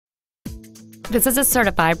This is a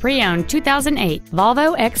certified pre-owned 2008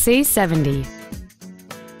 Volvo XC70.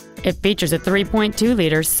 It features a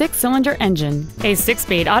 3.2-liter six-cylinder engine, a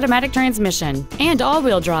 6-speed automatic transmission, and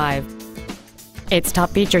all-wheel drive. Its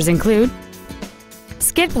top features include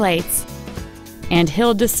skid plates and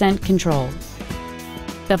hill descent control.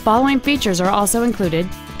 The following features are also included: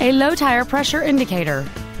 a low tire pressure indicator,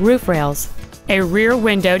 roof rails, a rear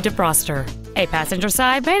window defroster, a passenger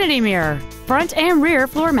side vanity mirror, front and rear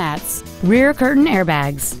floor mats, rear curtain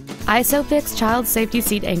airbags, ISOFIX child safety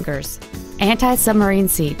seat anchors, anti-submarine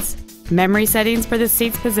seats, memory settings for the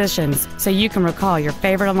seat's positions so you can recall your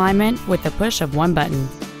favorite alignment with the push of one button.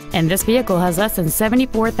 And this vehicle has less than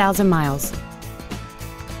 74,000 miles.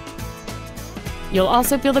 You'll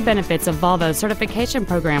also feel the benefits of Volvo's certification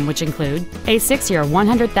program, which include a 6-year,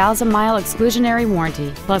 100,000-mile exclusionary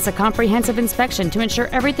warranty, plus a comprehensive inspection to ensure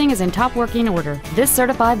everything is in top working order. This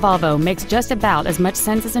certified Volvo makes just about as much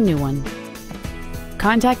sense as a new one.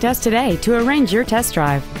 Contact us today to arrange your test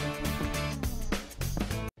drive.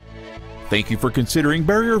 Thank you for considering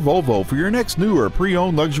Barrier Volvo for your next new or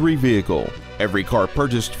pre-owned luxury vehicle. Every car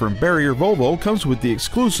purchased from Barrier Volvo comes with the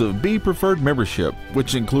exclusive Be Preferred membership,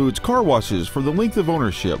 which includes car washes for the length of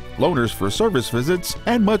ownership, loaners for service visits,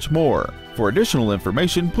 and much more. For additional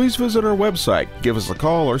information, please visit our website, give us a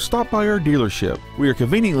call, or stop by our dealership. We are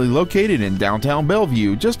conveniently located in downtown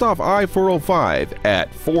Bellevue, just off I-405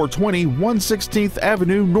 at 420 116th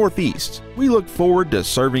Avenue Northeast. We look forward to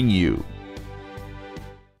serving you.